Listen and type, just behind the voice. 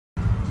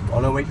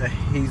On our way to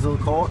Hazel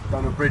Court,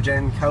 down at Bridge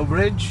End Cow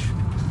Bridge.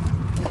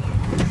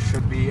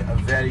 Should be a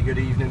very good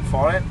evening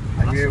for it.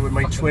 I'm here with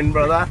my twin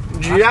brother,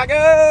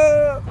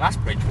 Jagger! That's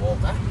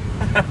Bridgewater.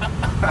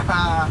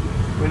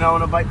 We're now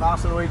on a bike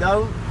pass on the way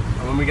down,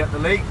 and when we get the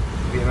lake,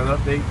 there'll be another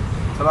update.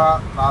 Ta-da!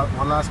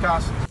 One last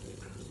cast.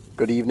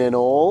 Good evening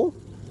all.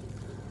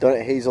 Down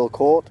at Hazel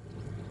Court.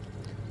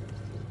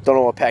 Don't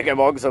know what pecking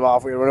bogs are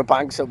halfway around a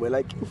bank somewhere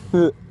like.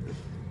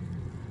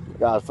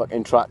 That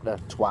fucking tractor,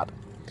 twat.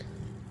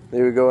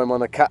 There we go, I'm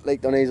on a cat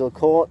lake down Hazel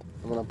Court.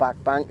 I'm on a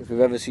back bank, if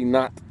you've ever seen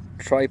that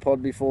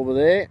tripod before over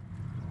there.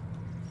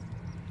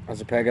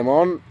 As I peg him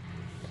on.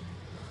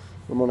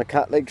 I'm on a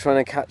cat lake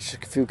trying to catch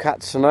a few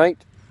cats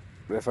tonight.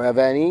 But if I have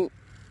any,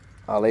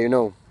 I'll let you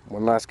know.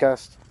 One last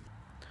cast.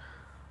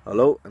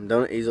 Hello, I'm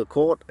down at Hazel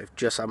Court. I've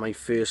just had my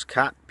first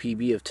cat,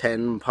 PB of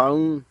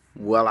 £10.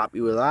 Well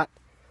happy with that.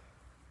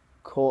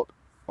 Caught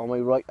on my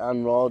right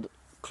hand rod,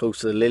 close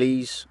to the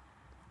lilies,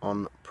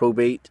 on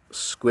probate,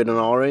 squid and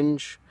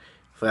orange.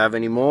 If I have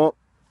any more,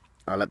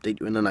 I'll update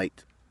you in the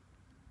night.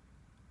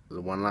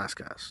 The one last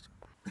cast.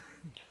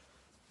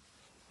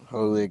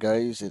 Hello there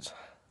guys, it's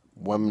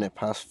 1 minute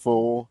past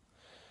 4.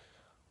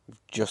 We've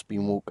just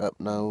been woke up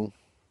now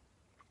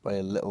by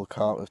a little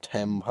carp of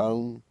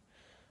 £10.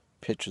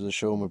 Pictures of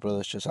show my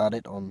brother's just had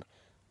it on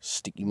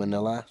sticky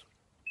manila.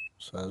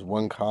 So there's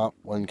one carp,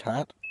 one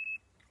cat.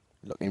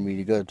 Looking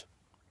really good.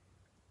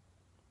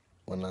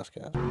 One last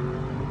cast.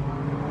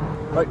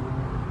 Right,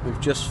 we've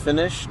just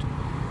finished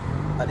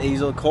at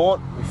Hazel Court.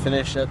 We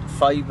finished at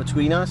 5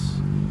 between us.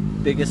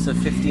 Biggest at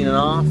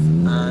 15.5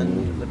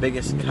 and the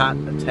biggest cat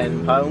at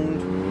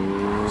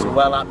 £10. So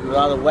well happy with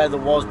that. The weather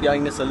was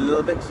behind us a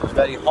little bit, so it was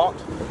very hot,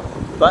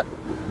 but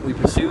we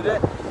pursued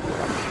it.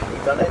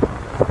 We've done it.